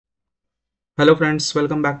Hello friends,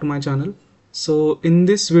 welcome back to my channel. So in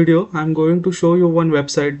this video I'm going to show you one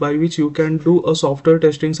website by which you can do a software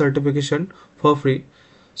testing certification for free.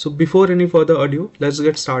 So before any further ado, let's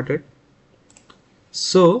get started.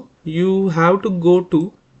 So you have to go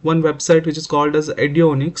to one website which is called as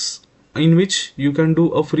Eduonix, in which you can do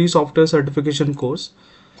a free software certification course.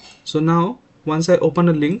 So now once I open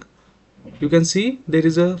a link, you can see there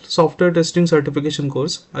is a software testing certification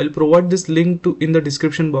course. I'll provide this link to in the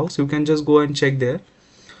description box. You can just go and check there.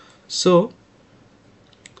 So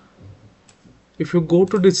if you go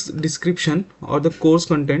to this description or the course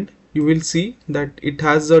content, you will see that it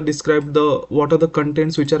has described the what are the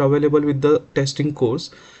contents which are available with the testing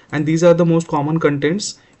course, and these are the most common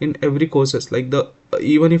contents in every courses. Like the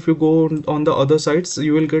even if you go on the other sites,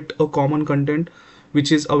 you will get a common content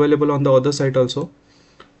which is available on the other site also.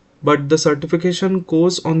 But the certification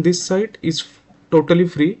course on this site is totally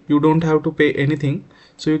free. You don't have to pay anything.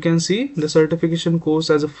 So you can see the certification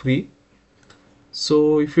course as a free.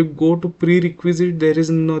 So if you go to prerequisite, there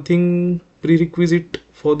is nothing prerequisite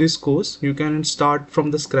for this course. You can start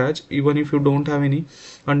from the scratch even if you don't have any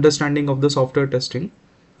understanding of the software testing.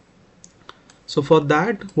 So for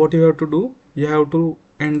that, what you have to do, you have to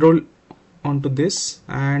enroll onto this,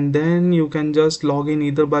 and then you can just log in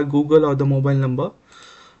either by Google or the mobile number.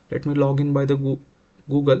 Let me log in by the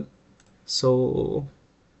Google. So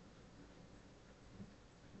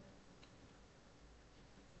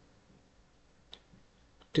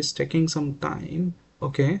it is taking some time.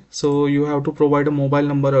 Okay, so you have to provide a mobile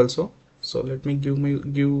number also. So let me give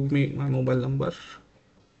me my mobile number.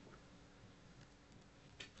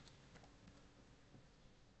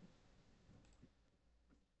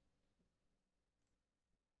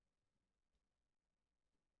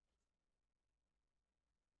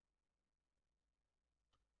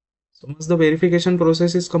 So once the verification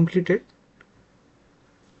process is completed,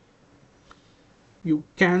 you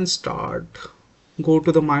can start. Go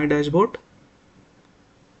to the my dashboard.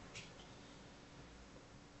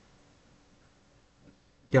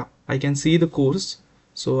 Yeah, I can see the course.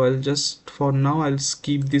 So I'll just, for now, I'll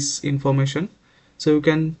skip this information. So you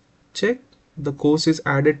can check the course is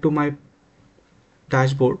added to my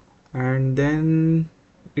dashboard, and then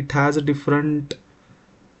it has a different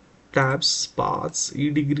tabs, paths,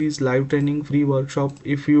 e-degrees, live training, free workshop,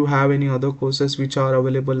 if you have any other courses which are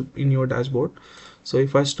available in your dashboard. So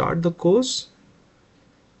if I start the course,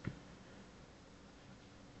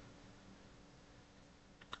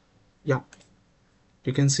 yeah,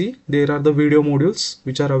 you can see there are the video modules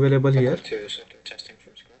which are available here.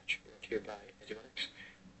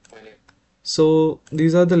 So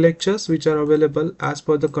these are the lectures which are available as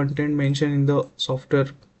per the content mentioned in the software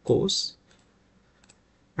course.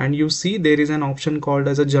 And you see there is an option called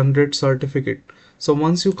as a generate certificate. So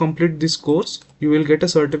once you complete this course, you will get a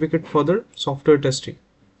certificate for the software testing.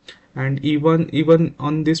 And even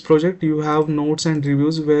on this project, you have notes and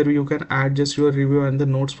reviews where you can add just your review and the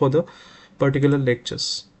notes for the particular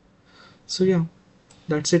lectures. So yeah,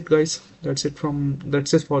 that's it guys, that's it for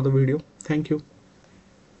the video. Thank you.